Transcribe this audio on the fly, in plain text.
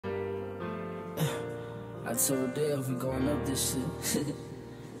I told Dale we going up this shit.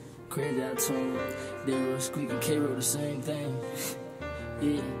 Crazy, I told him. Dale Squeak and K-Roll the same thing.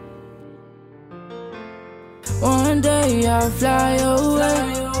 Yeah. One day I'll fly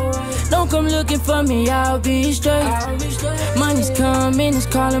away. Don't come looking for me, I'll be straight. Money's coming, it's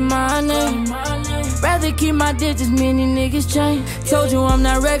calling my name. Rather keep my digits, many niggas change. Told you I'm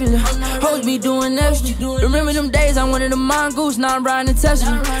not regular, hoes be doing extra. Remember them days I wanted a mongoose, now I'm riding a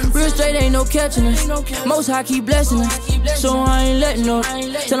Tesla. Real straight, ain't no catching us. Most high keep blessing us, so I ain't letting up.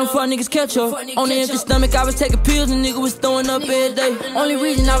 Tell them fuck niggas catch up. On the empty stomach, I was taking pills and nigga was throwing up every day. Only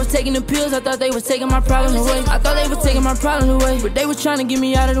reason I was taking the pills, I thought they was taking my problems away. I thought they was taking my problems away, but they was trying to get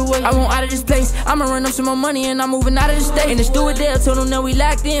me out of the way. I want out of this place, I'ma run up some more money and I'm moving out of the state. And the steward there told them that we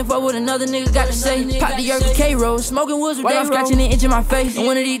locked in, fuck what another nigga got to say. Pop the yerk with K-Roll, smoking woods with I'm scratching the itch in my face. And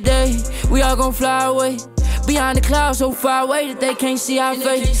one of these days, we all gon' fly away. Behind the clouds so far away that they can't see our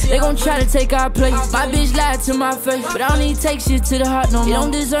face. They gon' try to take our place. My bitch lied to my face, but I don't need to take shit to the heart no more. It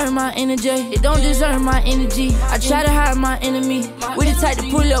don't deserve my energy, it don't deserve my energy. I try to hide my enemy. We the type to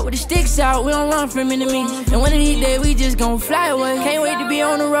pull up with the sticks out, we don't run from enemies. And one of these days we just gon' fly away. Can't wait to be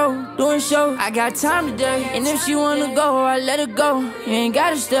on the road, doing shows. I got time today, and if she wanna go, I let her go. You ain't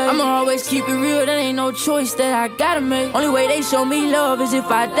gotta stay, I'ma always keep it real, there ain't no choice that I gotta make. Only way they show me love is if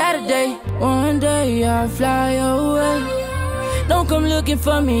I die today. One day I'll fly away. Don't come looking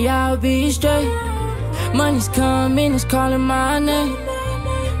for me, I'll be straight. Money's coming, it's calling my name.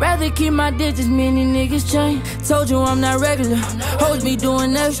 Rather keep my digits, many niggas change. Told you I'm not regular, hoes be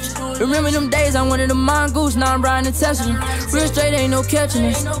doing extra. Remember them days I wanted a mongoose, now I'm riding a Tesla. Real straight, ain't no catching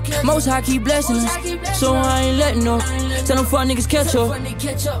us. Most high keep blessing us, so I ain't letting up. Tell them fuck niggas catch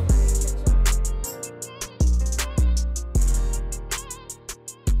up.